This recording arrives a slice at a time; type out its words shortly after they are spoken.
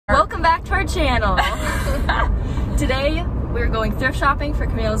back to our channel. Today we're going thrift shopping for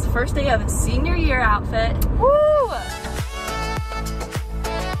Kamylle's first day of senior year outfit. Woo!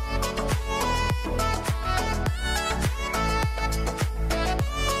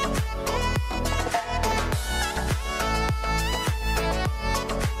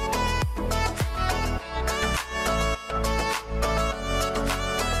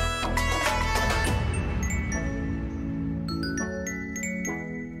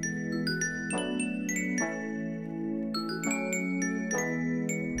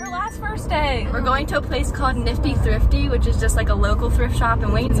 First day. We're going to a place called Nifty Thrifty, which is just like a local thrift shop in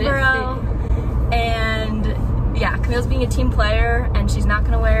Waynesboro. And yeah, Kamylle's being a team player and she's not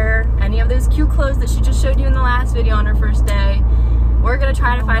gonna wear any of those cute clothes that she just showed you in the last video on her first day. We're gonna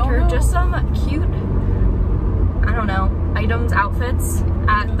try to find her just some cute, I don't know, items, outfits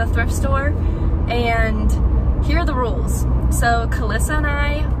at the thrift store. And here are the rules. So Kalissa and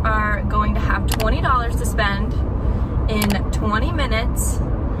I are going to have $20 to spend in 20 minutes.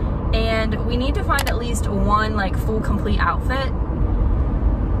 And we need to find at least one like full complete outfit,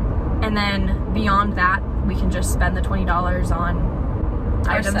 and then beyond that we can just spend the $20 on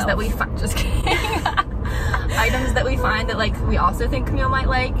items that we find. Just kidding. Items that we find that like we also think Kamylle might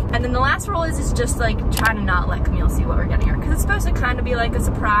like. And then the last rule is just like try to not let Kamylle see what we're getting her, because it's supposed to kind of be like a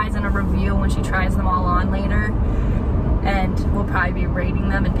surprise and a reveal when she tries them all on later, and we'll probably be rating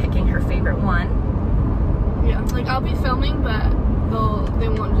them and picking her favorite one. Yeah, like I'll be filming, but they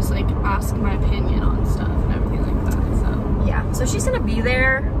won't just like ask my opinion on stuff and everything like that. So yeah, so she's gonna be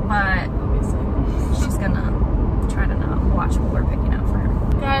there, but she's gonna try to not watch what we're picking out for her.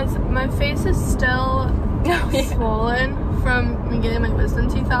 Guys, my face is still swollen from me getting my wisdom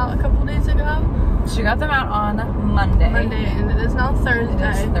teeth out a couple days ago. She got them out on Monday, and it is now Thursday.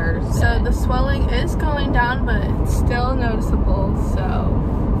 It is Thursday. So the swelling is going down, but it's still noticeable. So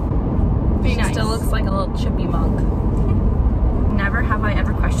be nice. Still looks like a little chippy monk. Never have I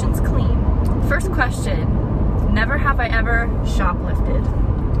ever questions clean. First question, never have I ever shoplifted.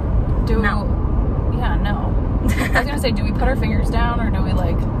 No. Yeah, no. I was gonna say, do we put our fingers down or do we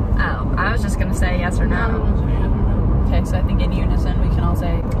like... Oh, I was just gonna say yes or no. Okay, so I think in unison we can all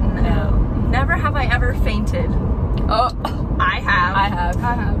say no. Never have I ever fainted. Oh, I have. I have.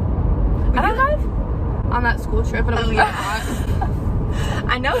 I have. I don't have. On that school trip, and I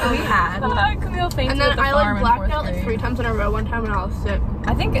know we had. Kamylle fainted. And then at the I farm like blacked in out like 3 times in a row one time when I was sick.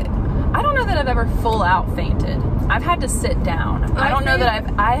 I think I don't know that I've ever full out fainted. I've had to sit down. I don't know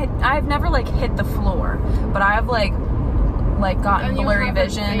that I've never like hit the floor, but I've like gotten blurry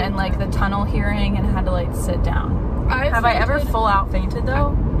vision and like the tunnel hearing and had to like sit down. Have I ever full out fainted though?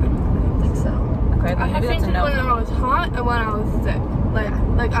 I don't think so. Okay, then maybe that's a no. When I was hot and when I was sick.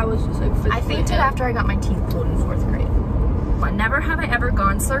 Like I was just like physically I fainted after I got my teeth pulled in 4th grade. But never have I ever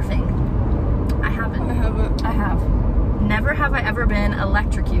gone surfing. I haven't. I haven't. I have. Never have I ever been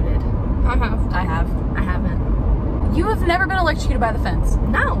electrocuted. I have. I have. I haven't. You have never been electrocuted by the fence?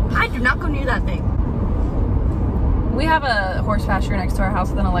 No, I do not go near that thing. We have a horse pasture next to our house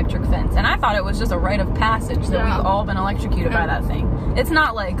with an electric fence, and I thought it was just a rite of passage that we've all been electrocuted by that thing. It's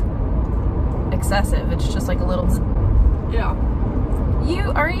not like excessive, it's just like a little... Yeah.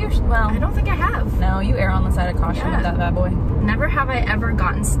 Well, I don't think I have. No, you err on the side of caution with that bad boy. Never have I ever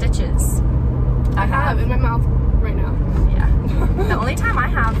gotten stitches. I have in my mouth right now. Yeah. The only time I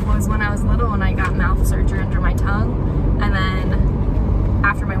have was when I was little and I got mouth surgery under my tongue, and then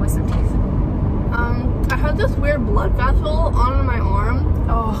after my wisdom teeth. I had this weird blood vessel on my arm.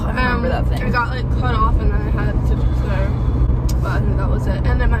 Oh, I remember that thing. It got like cut off and then I had stitches there. But I think that was it.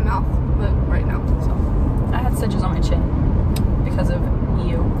 And in my mouth, but right now. So I had stitches on my chin because of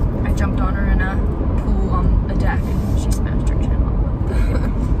you. I jumped on her in a pool on the deck and she smashed her chin on the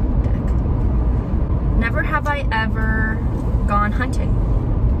deck. Never have I ever gone hunting.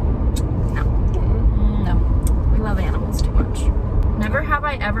 No. No. We love animals too much. Never have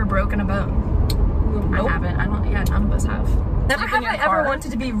I ever broken a bone. Nope. I haven't. Yeah, none of us have. Never have I ever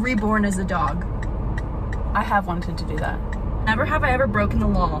wanted to be reborn as a dog. I have wanted to do that. Never have I ever broken the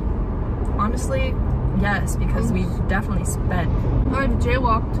law. Honestly, yes, because we've definitely sped. I've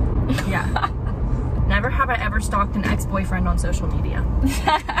jaywalked. Yeah. Never have I ever stalked an ex-boyfriend on social media.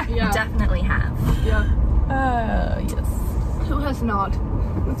 Yeah. Definitely have. Yeah. Yes. Who has not?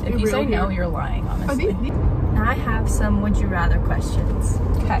 If you say no, you're lying, honestly. Now I have some would you rather questions.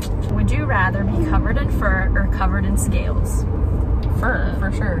 Okay. Would you rather be covered in fur or covered in scales? Fur, for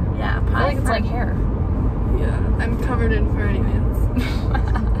sure. Yeah, I feel like it's like hair. Yeah, I'm covered in fur anyways.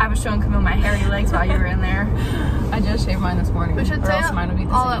 I was showing Kamylle my hairy legs while you were in there. I just shaved mine this morning. We should say mine would be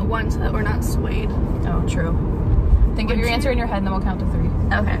the all same. at once so that we're not swayed. Oh, true. Think of your answer in your head and then we'll count to 3.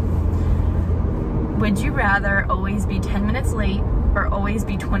 Okay. Would you rather always be 10 minutes late or always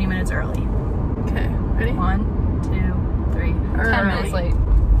be 20 minutes early? Okay, ready? 1, 2, 3. 10 minutes late.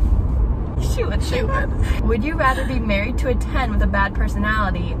 She would. Would you rather be married to a 10 with a bad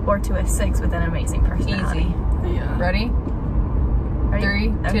personality or to a 6 with an amazing personality? Easy. Yeah. Ready?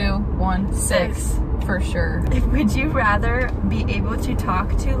 3, 2, 1, 6. For sure. Would you rather be able to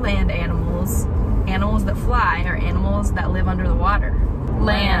talk to land animals, animals that fly, or animals that live under the water?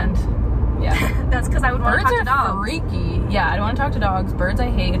 Land. Yeah. That's because I would want to talk to dogs. Birds are freaky. Yeah, I don't want to talk to dogs. Birds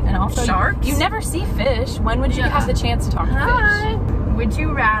I hate. And also, sharks? You never see fish. When would you have the chance to talk to fish? Would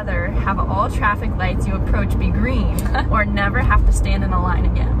you rather have all traffic lights you approach be green or never have to stand in a line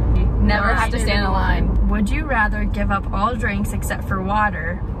again? Never have to stand in a line. Would you rather give up all drinks except for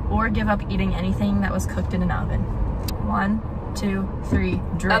water or give up eating anything that was cooked in an oven? 1, 2, 3.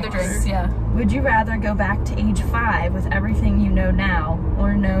 Drinks. Other drinks, yeah. Would you rather go back to age 5 with everything you know now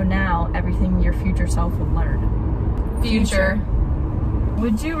or know now everything your future self would learn? Future.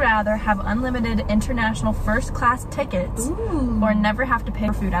 Would you rather have unlimited international first class tickets or never have to pay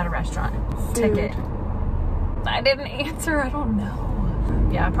for food at a restaurant? Ticket. I didn't answer. I don't know.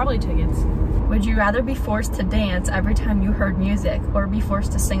 Yeah, probably tickets. Would you rather be forced to dance every time you heard music or be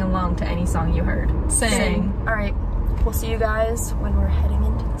forced to sing along to any song you heard? Sing. All right. We'll see you guys when we're heading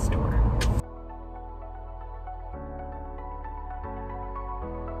into the store.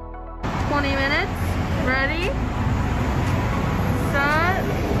 Ready? Set.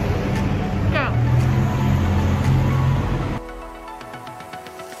 Go.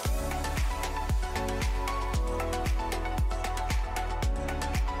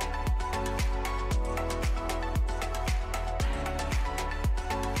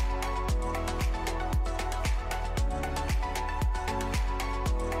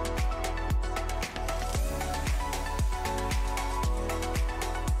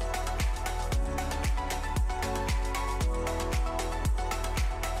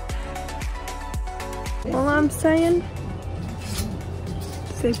 All I'm saying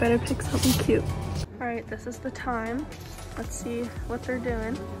is they better pick something cute. All right, this is the time. Let's see what they're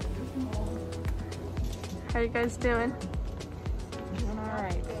doing. How you guys doing? Doing all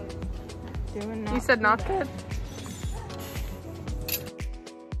right. Doing not. You said not good?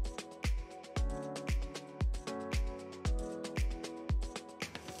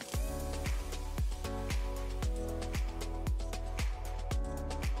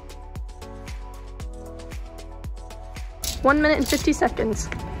 One minute and 50 seconds.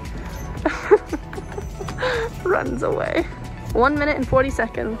 Runs away. 1 minute and 40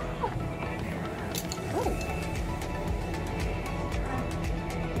 seconds.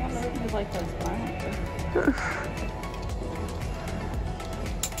 Like those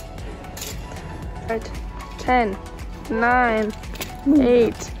Right. 10, 9,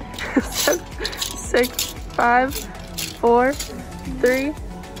 8, 6, 5, 4, 3,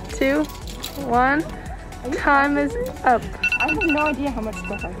 2, 1. Time is up. I have no idea how much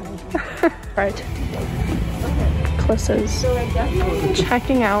stuff I have. Right. Clissa's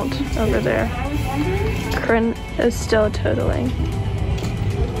checking out over there. Corinne is still totaling.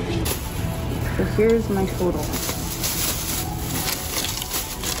 So here's my total.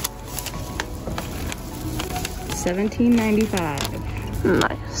 $17.95.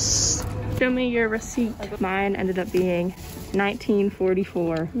 Nice. Show me your receipt. Mine ended up being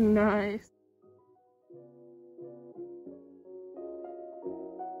 $19.44. Nice.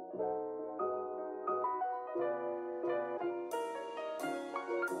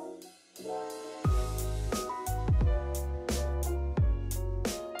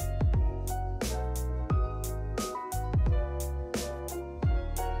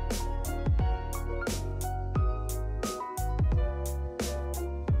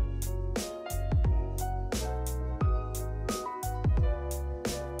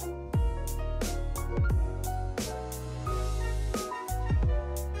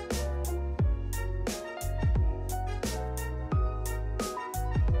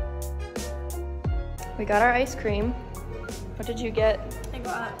 We got our ice cream. What did you get? I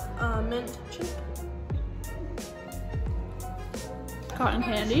got mint chip. Cotton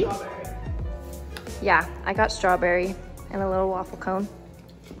candy. Yeah, I got strawberry and a little waffle cone.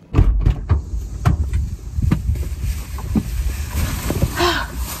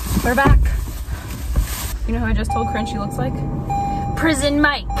 We're back. You know who I just told Corinne she looks like? Prison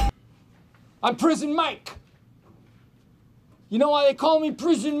Mike. I'm Prison Mike. You know why they call me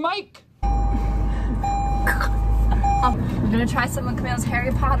Prison Mike? We're gonna try some of Kamylle's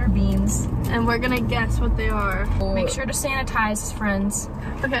Harry Potter beans. And we're gonna guess what they are. Make sure to sanitize, friends.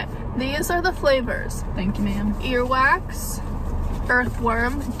 Okay, these are the flavors. Thank you, ma'am. Earwax,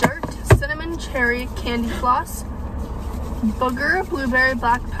 earthworm, dirt, cinnamon cherry candy floss, booger, blueberry,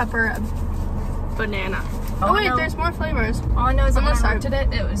 black pepper, banana. Oh wait, there's more flavors. All I know is On when this I side. looked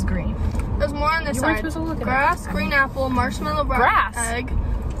at it, it was green. There's more on this You weren't side. supposed to look at it. Grass, green apple, marshmallow, brown Grass? egg,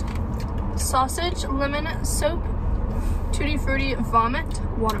 sausage, lemon, soap, tutti frutti, vomit,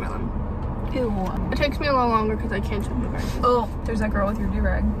 watermelon. Ew. It takes me a little longer because I can't chew my bag. Oh, there's that girl with your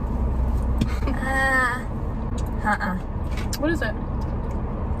do-rag. What is it?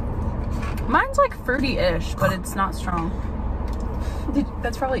 Mine's like fruity-ish, but it's not strong.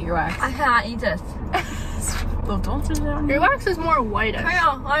 That's probably earwax. I cannot eat this. Well, don't sit down. Your wax is more whitish. I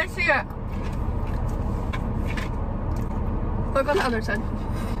know, let me see it. Look on the other side.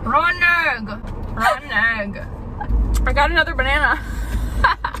 Rotten egg. Rotten egg. I got another banana.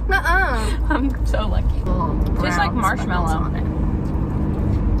 I'm so lucky. Tastes like marshmallow.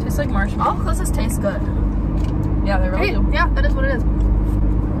 Tastes like marshmallow. All closest tastes good. Yeah, they really Hey, do. yeah, that is what it is.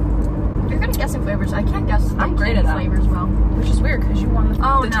 You're good at guessing flavors. I can't guess. I'm great at that. Flavors well. Which is weird because you won the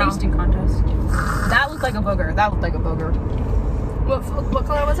Oh, no. tasting contest. That looked like a booger. That looked like a booger. What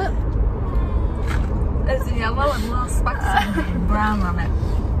color was it? It's yellow and little specks of brown on it.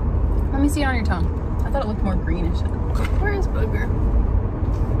 Let me see it on your tongue. I thought it looked more greenish. Where is booger?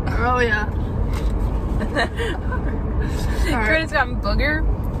 Oh yeah. Alright. It's got booger,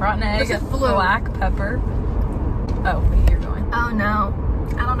 rotten egg, This is blue. black pepper. Oh, wait, you're going. Oh no.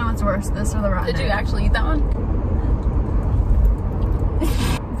 I don't know what's worse, this or the rotten Did you egg. actually eat that one?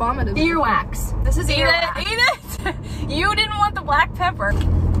 Vomit is Earwax. This is earwax. Eat it! You didn't want the black pepper.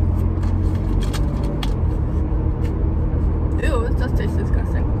 Ew, it does taste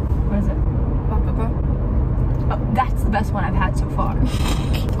disgusting. What is it? Black pepper. Oh, that's the best one I've had so far.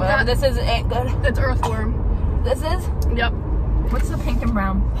 Whatever this is, it ain't good. It's earthworm. This is? Yep. What's the pink and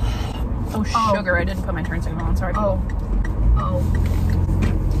brown? Oh, sugar. I didn't put my turn signal on. Sorry. Oh. Oh.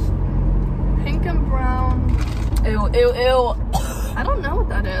 Pink and brown. Ew, ew, ew. I don't know what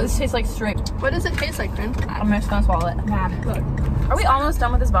that This is. tastes like straight. What does it taste like, Finn? I'm just gonna swallow it. Bad. Good. Are we almost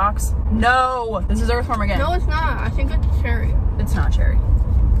done with this box? No! This is earthworm again. No, it's not. I think it's cherry. It's not cherry.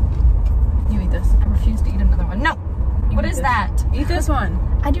 You eat this. I refuse to eat another one. No. What is this. that? Eat this one.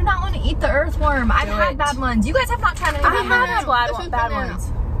 I do not want to eat the earthworm. I've Do had it. bad ones. You guys have not tried any I bad have ones. bad, This is bad banana. ones.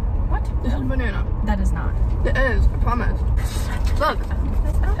 What? This is banana. That is not. It is. I promise. Look.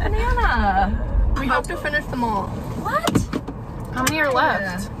 That's not banana. We have to finish them all. What? How many are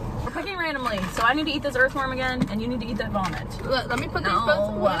left? We're picking randomly, so I need to eat this earthworm again, and you need to eat that vomit. Let me put these No.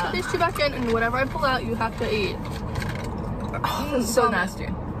 both. Let me put these two back in, and whatever I pull out, you have to eat. This is so nasty.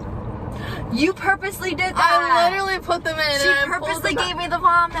 You purposely did that. I literally put them in. She and I purposely pulled them gave me the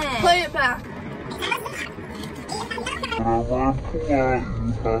vomit. back. Play it back. Whatever I pull out,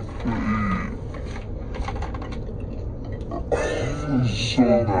 you have to eat. This is so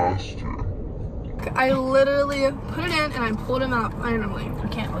nasty. I literally put it in and I pulled them out randomly. I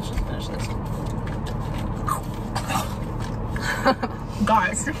can't. Let's just finish this.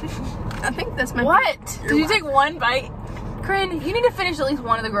 Guys, I think this might What? be Did you take one bite? Corinne, you need to finish at least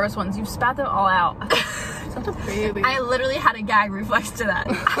one of the gross ones. You've spat them all out. such a baby. I literally had a gag reflex to that.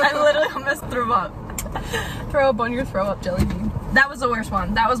 I literally almost threw up. Throw up on your throw up jelly bean. That was the worst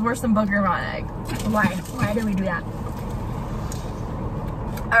one. That was worse than booger and rotten egg. Why? Why did we do that?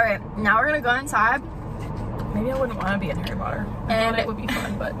 Alright, now we're gonna go inside. Maybe I wouldn't want to be in Harry Potter. And- it would be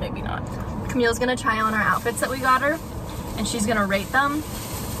fun, but maybe not. Camille's gonna try on our outfits that we got her, and she's gonna rate them.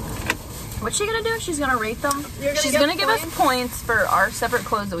 What's she gonna do? She's gonna rate them. She's gonna give us points for our separate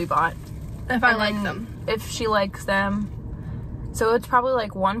clothes that we bought. if I and like then them. If she likes them. So it's probably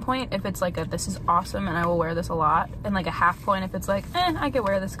like 1 point if it's like a this is awesome and I will wear this a lot. And like a half point if it's like, I could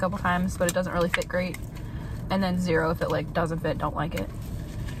wear this a couple times, but it doesn't really fit great. And then 0 if it like doesn't fit, don't like it.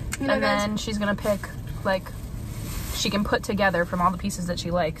 You know, And guys, then she's gonna pick like she can put together from all the pieces that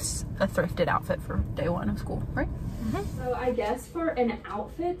she likes a thrifted outfit for day 1 of school, right? So I guess for an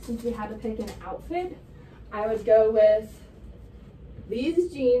outfit, since we had to pick an outfit, I would go with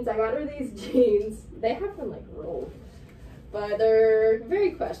these jeans. I got her these jeans. They have been like rolled, but they're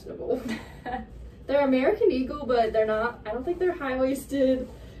very questionable. They're American Eagle, but they're not, I don't think they're high-waisted,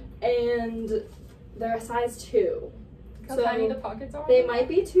 and they're a size 2. How So tiny the pockets are? they might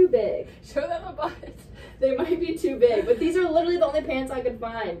be too big. Show them a butt. They might be too big, but these are literally the only pants I could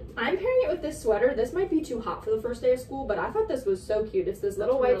find. I'm pairing it with this sweater. This might be too hot for the first day of school, but I thought this was so cute. It's this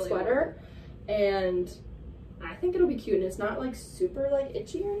little white really sweater, and I think it'll be cute, and it's not like super like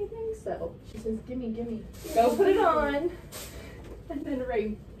itchy or anything, so she says, gimme, gimme. Go put it on, and then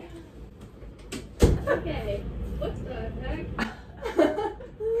ring. Okay, what the heck?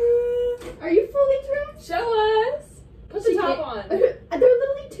 Are you fully dressed? Show us. Put the She top can't- on. They're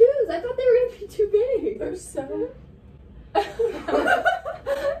literally 2s. I thought They're so...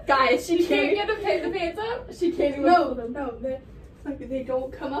 Guys, she can't get the pants up? She can't even No, pull them. no, they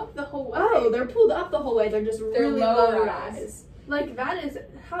don't come up the whole way. Oh, they're pulled up the whole way. They're just really low low rise. Like that is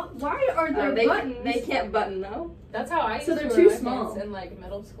how. Why are there They buttons? they can't button though. That's how I used So to they're wear too my small. pants in like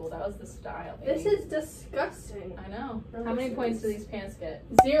middle school. That was the style. This baby. is disgusting. I know. How many points do these pants get?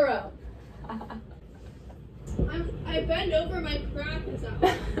 0. I bend over, my crack is out.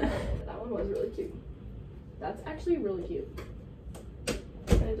 That one was really cute. That's actually really cute.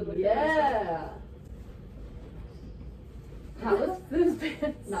 Yeah. How was those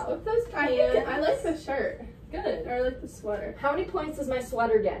pants? Not with those pants. I like the shirt. Good. Or I like the sweater. How many points does my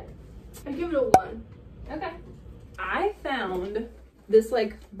sweater get? I give it a 1. Okay. I found this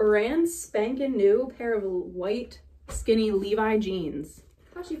like brand spanking new pair of white skinny Levi jeans.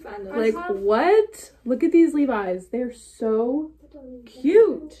 How'd you find those? Like what? Look at these Levi's. They're so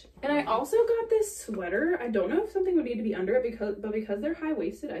cute. And I also got this sweater. I don't know if something would need to be under it because they're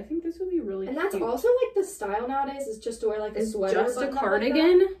high-waisted, I think this would be really And cute. that's also like the style nowadays is just to wear like a It's sweater. just a button up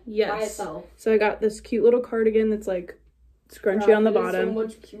cardigan. like that Yes. by itself. So I got this cute little cardigan that's like scrunchy on the bottom. So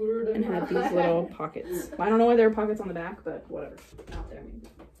much cuter than And had these little pockets. I don't know why there are pockets on the back, but whatever. Out there, maybe.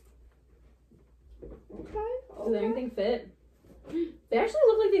 Okay. Does anything fit? They actually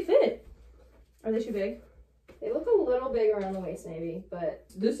look like they fit. Are they too big? They look a little big around the waist maybe, but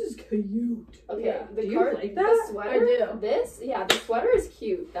This is cute. okay. Yeah. The Do you like that? The sweater. I do. The sweater is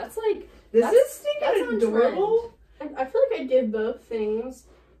cute. That's like This That's- is stinking that's on adorable. I feel like I'd give both things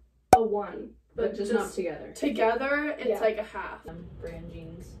a 1. But just not together. Together, it's Yeah. like a half. Brand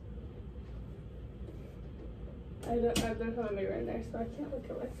jeans. There's not a mirror in there, so I can't look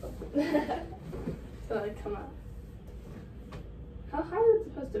at myself. So I come up. How high is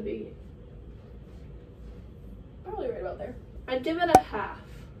it supposed to be? Probably right about there. I'd give it a half.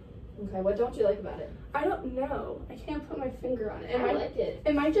 okay. What don't you like about it? I don't know. I can't put my finger on it. I like it.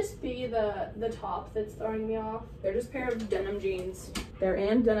 It might just be the top that's throwing me off. They're just a pair of denim jeans. They're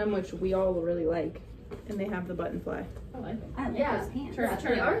and denim, which we all really like. And they have the button fly. I like it. I like Yeah. those pants. Turn, Yeah,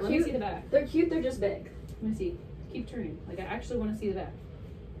 turn. they are Let me cute. see the back. They're cute. They're just big. Let me see. Keep turning. Like I actually want to see the back.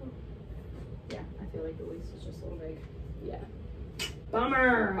 Yeah, I feel like the waist is just a little big. Yeah.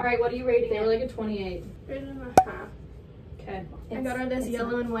 Bummer. All right. What are you rating They it? were like a 28. Rated a half. Okay. I got her this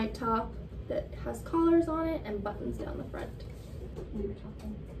yellow and white top that has collars on it and buttons down the front. We were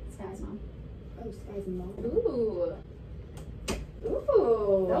talking. Sky's mom. Oh, Sky's mom. Ooh.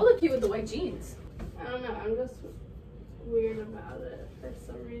 Ooh. That would look cute with the white jeans. I don't know. I'm just weird about it for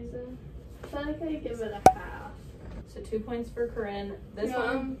some reason. I feel like I give it a half. So 2 points for Corinne. This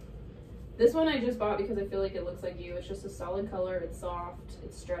Yeah. one. This one I just bought because I feel like it looks like you. It's just a solid color. It's soft.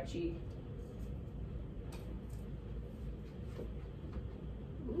 It's stretchy.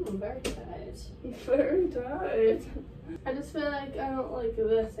 Ooh, very tight. Very tight. I just feel like I don't like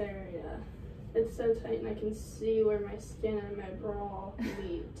this area. It's so tight and I can see where my skin and my bra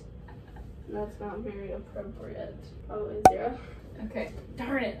meet. And that's not very appropriate. Probably 0. Okay.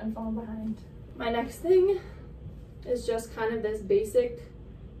 Darn it. I'm falling behind. My next thing is just kind of this basic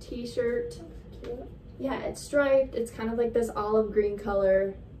t-shirt. Yeah, it's striped. It's kind of like this olive green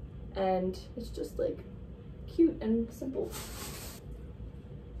color, and it's just like cute and simple.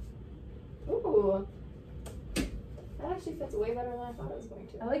 Ooh, that actually fits way better than I thought it was going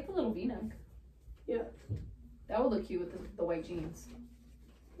to. I like the little V-neck. Yeah. That would look cute with the white jeans.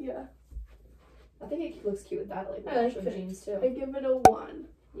 Yeah. I think it looks cute with that, like I like matching it. jeans too. I give it a 1.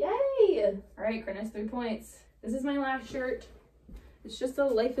 Yay! All right, Corinne has 3 points. This is my last shirt. It's just a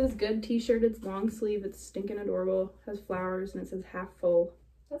Life is Good t-shirt. It's long sleeve. It's stinking adorable. Has flowers and it says half full.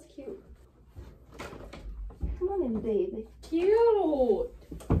 That's cute. Come on in, baby. Cute.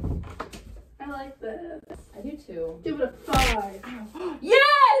 I like this. I do too. Give it a 5.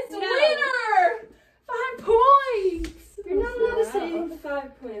 Yes! No. Winner! 5 points! You're not allowed to Wow. say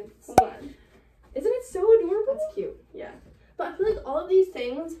 5 points. 1. Isn't it so adorable? That's cute. Yeah. But I feel like all of these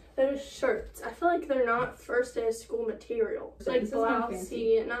things, they're shirts. I feel like they're not first day of school material. It's like This is not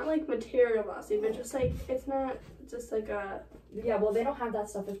blousey, not like material blousey, but just like, it's not just like a, Yeah, well, they don't have that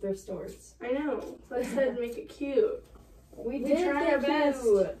stuff at thrift stores. I know. So I said make it cute. We We did tried our our best.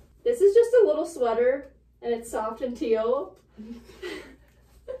 best. This is just a little sweater, and it's soft and teal.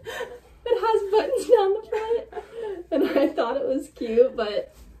 It has buttons down the front, and I thought it was cute,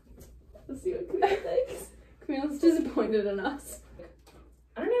 but let's see what Kamylle thinks. Kamylle's disappointed in us.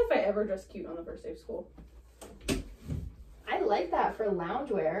 I don't know if I ever dressed cute on the first day of school. I like that for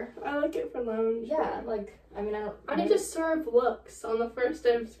loungewear. I like it for lounge. Yeah, like, I mean, I need to serve looks on the first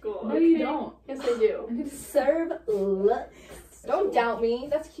day of school. No, you okay? don't. Yes, I do. serve looks. Don't doubt me.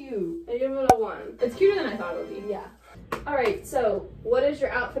 That's cute. I give it a 1. It's cuter than I thought it would be. Yeah. All right. So, what is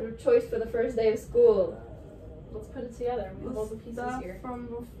your outfit of choice for the first day of school? Let's put it together. We have all the pieces Stuff here. from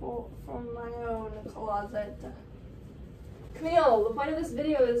my own closet. Kamylle, the point of this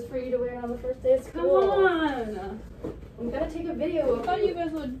video is for you to wear it on the first day of Come school. on! I'm gonna take a video I of thought you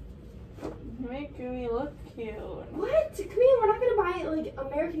guys would make me look cute. What? Kamylle, we're not gonna buy like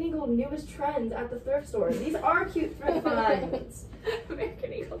American Eagle newest trends at the thrift store. These are cute thrift finds.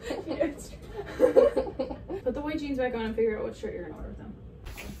 American Eagle. Put the white jeans back on and figure out what shirt you're gonna order with them.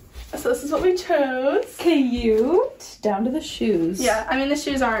 So this is what we chose. Cute. Down to the shoes. Yeah, I mean the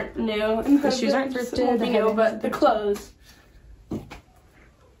shoes aren't new. The shoes aren't thrifted. Won't be new, but the clothes.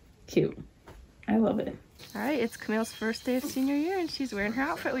 Cute. I love it. All right, it's Kamylle's first day of senior year, and she's wearing her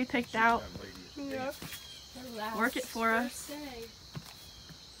outfit we picked out. Yeah. Work it for us.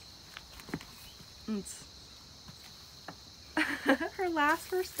 Her last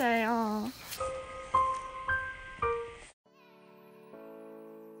first day. Aw.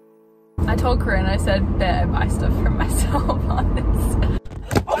 I told Corinne, I said, bet I buy stuff for myself on this.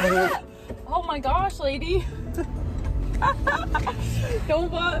 Oh my gosh, lady.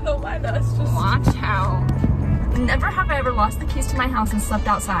 Don't mind us. Just Watch out. Never have I ever lost the keys to my house and slept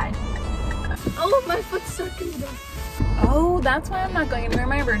outside. Oh, my foot's stuck in the Oh, that's why I'm not going anywhere.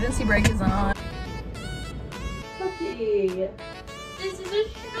 My emergency brake is on. cookie. This is a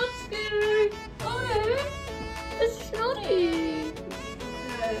schnutski. Oh, it's schnutty.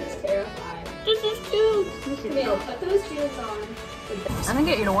 It's terrified. This is cute. Kamylle, put those jeans on. I didn't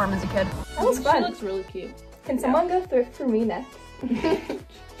get you to warm as a kid. That was She fun. looks really cute. Can someone go thrift for me next?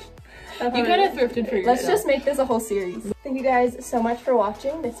 You could have thrifted for yourself. Let's just make this a whole series. Thank you guys so much for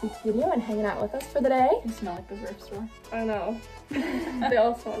watching this week's video and hanging out with us for the day. You smell like the thrift store. I know. They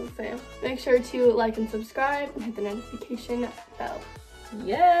all smell the same. Make sure to like and subscribe and hit the notification bell.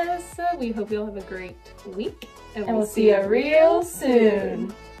 Yes, we hope you'll have a great week. And we'll see you real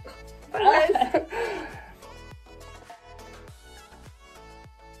soon. Bye.